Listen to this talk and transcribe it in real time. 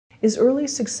Is early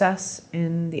success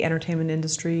in the entertainment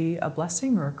industry a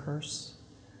blessing or a curse?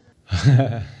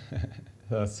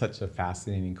 That's such a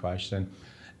fascinating question.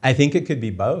 I think it could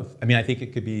be both. I mean, I think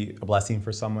it could be a blessing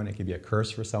for someone, it could be a curse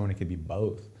for someone, it could be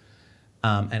both.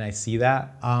 And I see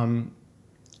that.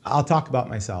 I'll talk about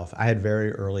myself. I had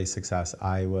very early success.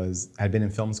 I'd been in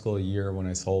film school a year when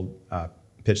I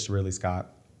pitched to Ridley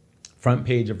Scott. Front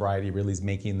page of Variety, Ridley's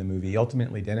making the movie. He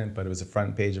ultimately didn't, but it was a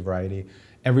front page of Variety.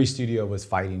 Every studio was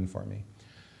fighting for me.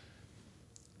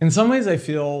 In some ways, I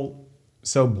feel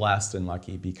so blessed and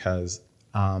lucky because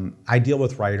I deal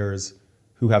with writers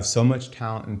who have so much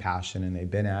talent and passion, and they've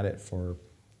been at it for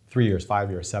 3 years, 5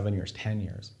 years, 7 years, 10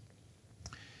 years.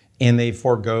 And they've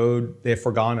foregone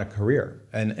a career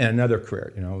and another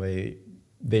career. You know,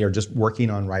 they are just working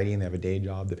on writing. They have a day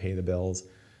job to pay the bills.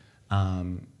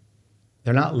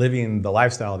 They're not living the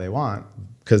lifestyle they want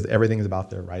because everything is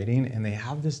about their writing, and they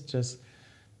have this just,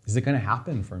 is it going to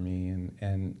happen for me?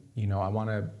 And you know, I want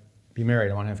to be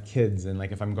married. I want to have kids, and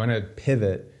like if I'm going to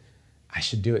pivot, I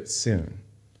should do it soon.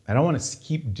 I don't want to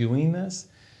keep doing this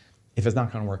if it's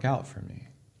not going to work out for me.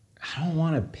 I don't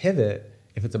want to pivot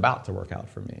if it's about to work out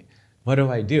for me. What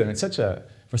do I do? And it's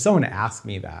for someone to ask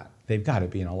me that, they've got to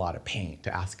be in a lot of pain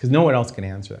to ask, because no one else can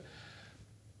answer that.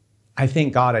 I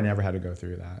thank God I never had to go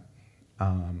through that.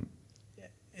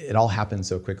 It all happened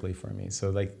so quickly for me. So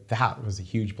like that was a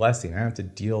huge blessing. I don't have to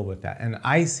deal with that. And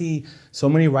I see so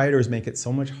many writers make it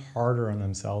so much harder on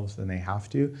themselves than they have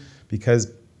to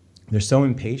because they're so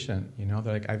impatient. You know,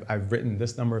 they're like, I've written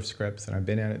this number of scripts and I've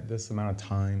been at it this amount of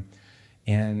time,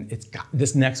 and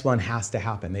this next one has to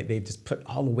happen. They just put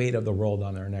all the weight of the world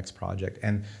on their next project.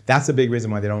 And that's a big reason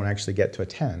why they don't actually get to a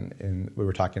 10. And we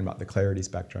were talking about the clarity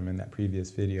spectrum in that previous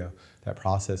video, that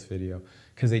process video,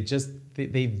 because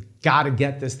they've got to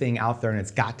get this thing out there and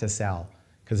it's got to sell.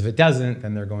 Because if it doesn't,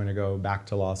 then they're going to go back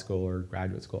to law school or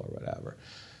graduate school or whatever.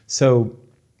 So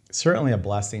certainly a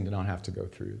blessing to not have to go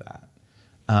through that.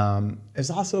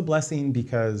 It's also a blessing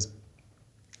because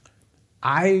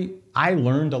I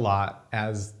learned a lot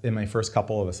in my first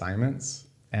couple of assignments,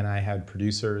 and I had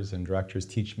producers and directors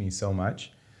teach me so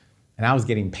much, and I was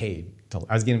getting paid.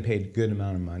 I was getting paid a good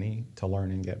amount of money to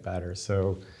learn and get better.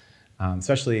 So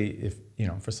especially if, you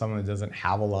know, for someone that doesn't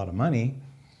have a lot of money,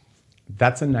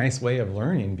 that's a nice way of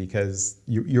learning because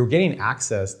you're getting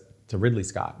access to Ridley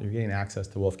Scott. You're getting access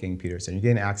to Wolfgang Peterson. You're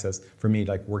getting access, for me,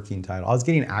 like working title. I was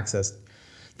getting access.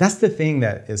 That's the thing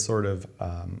that is sort of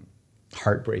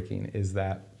heartbreaking, is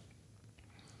that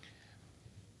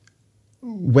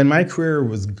when my career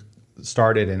was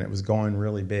started and it was going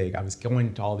really big, I was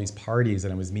going to all these parties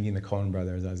and I was meeting the Coen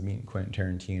brothers, I was meeting Quentin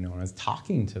Tarantino, and I was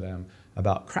talking to them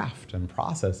about craft and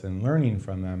process and learning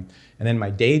from them. And then my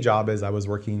day job is I was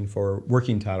working for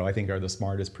Working Title, I think are the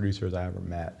smartest producers I ever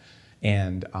met,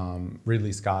 and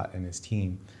Ridley Scott and his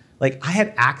team. Like, I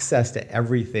had access to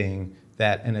everything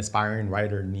that an aspiring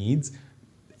writer needs.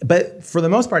 But for the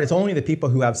most part, it's only the people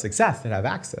who have success that have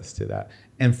access to that.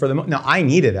 And now I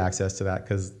needed access to that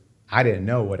because I didn't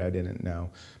know what I didn't know.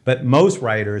 But most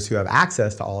writers who have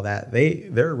access to all that,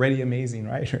 they're already amazing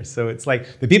writers. So it's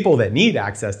like the people that need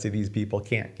access to these people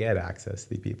can't get access to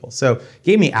these people. So it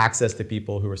gave me access to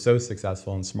people who were so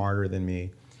successful and smarter than me,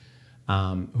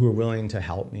 who were willing to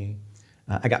help me.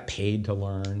 I got paid to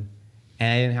learn.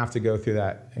 And I didn't have to go through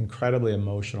that incredibly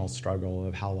emotional struggle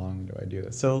of how long do I do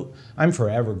this. So I'm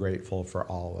forever grateful for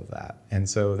all of that. And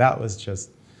so that was just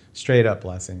straight up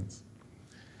blessings.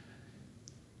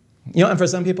 You know, and for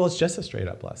some people it's just a straight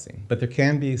up blessing, but there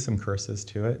can be some curses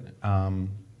to it.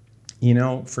 You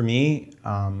know, for me,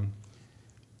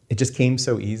 it just came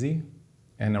so easy.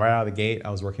 And right out of the gate, I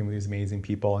was working with these amazing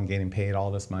people and getting paid all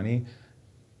this money.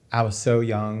 I was so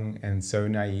young and so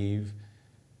naive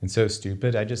and so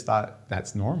stupid. I just thought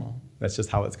that's normal. That's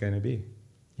just how it's going to be.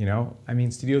 You know, I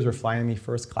mean, studios were flying me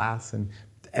first class, and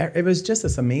it was just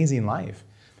this amazing life.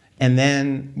 And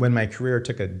then when my career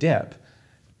took a dip,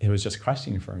 it was just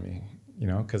crushing for me, you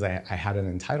know, because I had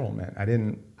an entitlement.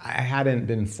 I hadn't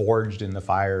been forged in the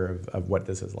fire of what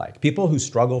this is like. People who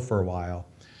struggle for a while,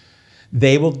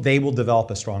 they will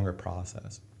develop a stronger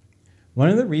process. One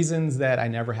of the reasons that I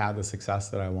never had the success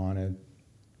that I wanted,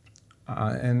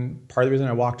 and part of the reason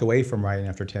I walked away from writing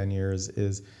after 10 years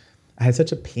is I had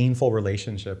such a painful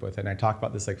relationship with it. And I talk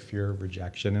about this like fear of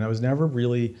rejection. And I was never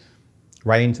really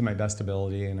writing to my best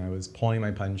ability, and I was pulling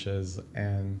my punches.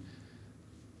 And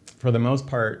for the most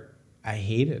part, I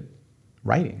hated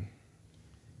writing.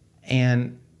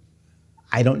 And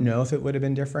I don't know if it would have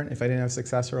been different if I didn't have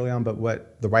success early on, but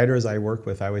what the writers I work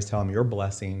with, I always tell them, you're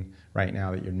blessing right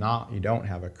now that you don't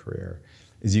have a career.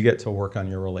 is you get to work on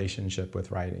your relationship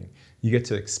with writing. You get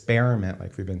to experiment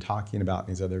like we've been talking about in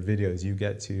these other videos. You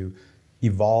get to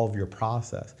evolve your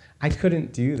process. I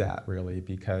couldn't do that really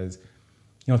because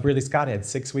with Ridley Scott, I had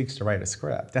 6 weeks to write a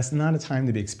script. That's not a time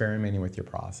to be experimenting with your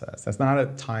process. That's not a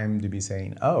time to be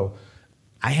saying, oh,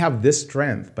 I have this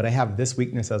strength, but I have this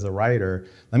weakness as a writer.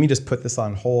 Let me just put this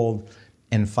on hold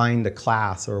and find a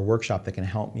class or a workshop that can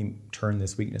help me turn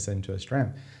this weakness into a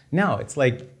strength. No, it's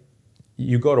like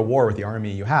you go to war with the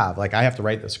army you have. Like, I have to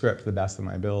write the script to the best of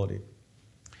my ability.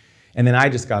 And then I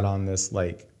just got on this,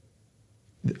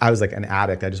 I was like an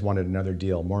addict. I just wanted another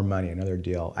deal, more money, another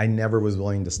deal. I never was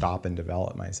willing to stop and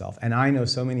develop myself. And I know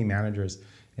so many managers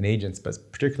and agents, but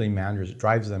particularly managers, it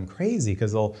drives them crazy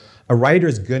because a writer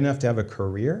is good enough to have a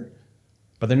career,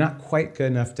 but they're not quite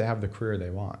good enough to have the career they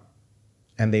want.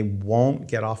 And they won't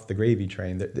get off the gravy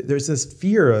train. There's this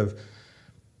fear of,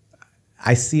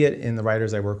 I see it in the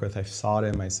writers I work with, I saw it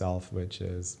in myself, which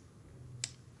is,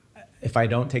 if I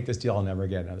don't take this deal, I'll never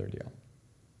get another deal.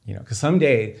 Because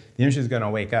someday the industry is going to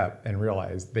wake up and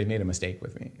realize they made a mistake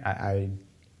with me. I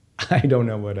don't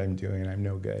know what I'm doing. I'm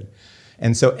no good.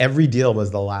 And so every deal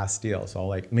was the last deal. So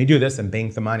let me do this and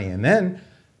bank the money, and then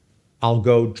I'll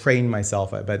go train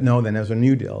myself. But no, then there's a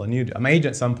new deal. My agent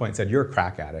at some point said, "You're a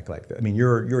crack addict like that. I mean,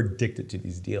 you're addicted to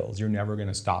these deals. You're never going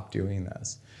to stop doing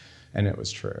this," and it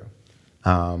was true.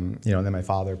 And then my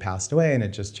father passed away, and it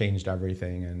just changed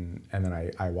everything. And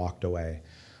then I walked away,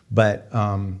 but.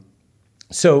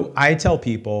 So I tell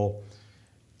people,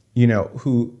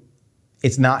 who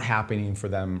it's not happening for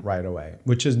them right away,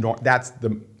 which is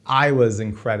I was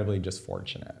incredibly just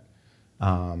fortunate.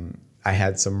 I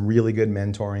had some really good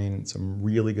mentoring, some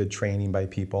really good training by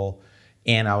people,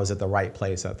 and I was at the right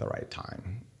place at the right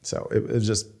time. So it was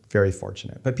just very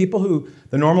fortunate. But people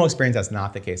the normal experience, that's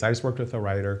not the case. I just worked with a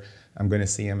writer. I'm going to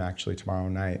see him actually tomorrow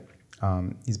night.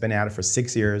 He's been at it for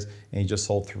 6 years, and he just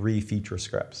sold 3 feature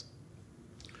scripts.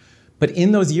 But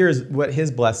in those years, what his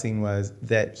blessing was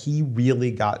that he really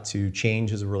got to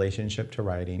change his relationship to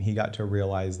writing. He got to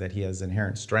realize that he has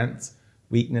inherent strengths,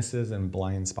 weaknesses, and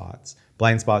blind spots.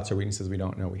 Blind spots are weaknesses we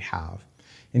don't know we have.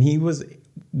 And he was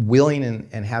willing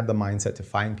and had the mindset to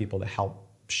find people to help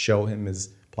show him his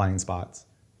blind spots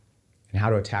and how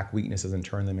to attack weaknesses and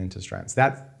turn them into strengths.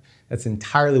 That's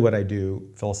entirely what I do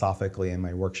philosophically in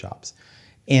my workshops.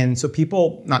 And so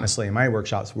people, not necessarily in my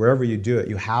workshops, wherever you do it,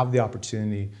 you have the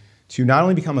opportunity to not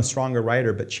only become a stronger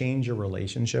writer, but change your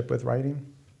relationship with writing,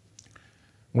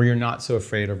 where you're not so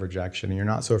afraid of rejection and you're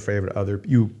not so afraid of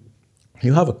you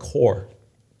have a core,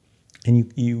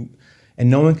 and and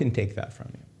no one can take that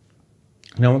from you.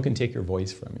 No one can take your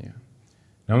voice from you.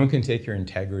 No one can take your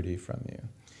integrity from you.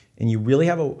 And you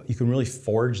can really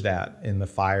forge that in the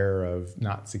fire of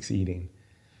not succeeding.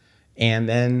 And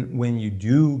then when you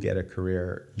do get a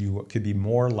career, you could be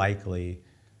more likely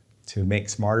to make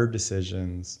smarter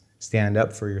decisions, stand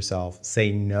up for yourself,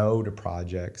 say no to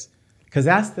projects. Because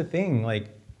that's the thing,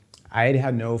 I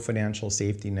had no financial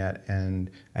safety net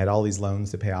and I had all these loans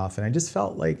to pay off, and I just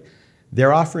felt like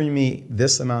they're offering me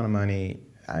this amount of money.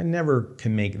 I never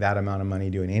can make that amount of money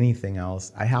doing anything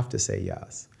else. I have to say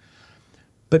yes.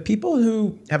 But people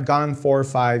who have gone 4 or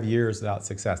 5 years without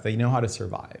success, they know how to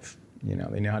survive. They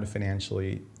know how to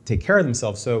financially take care of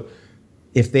themselves. So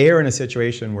if they are in a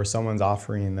situation where someone's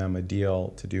offering them a deal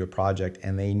to do a project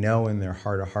and they know in their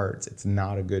heart of hearts it's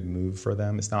not a good move for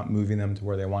them, it's not moving them to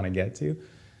where they want to get to,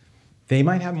 they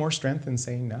might have more strength in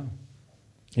saying no.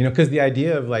 Because the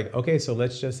idea of okay, so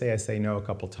let's just say I say no a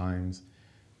couple times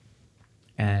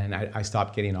and I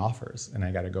stopped getting offers and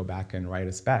I got to go back and write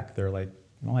a spec. They're like,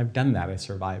 well, I've done that, I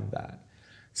survived that.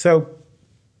 So,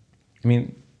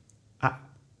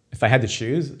 if I had to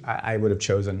choose, I would have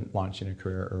chosen launching a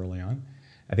career early on.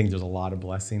 I think there's a lot of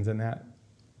blessings in that,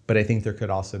 but I think there could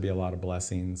also be a lot of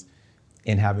blessings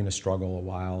in having to struggle a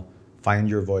while, find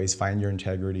your voice, find your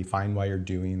integrity, find why you're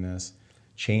doing this,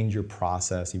 change your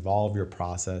process, evolve your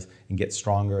process, and get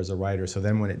stronger as a writer. So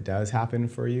then when it does happen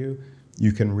for you,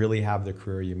 you can really have the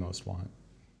career you most want.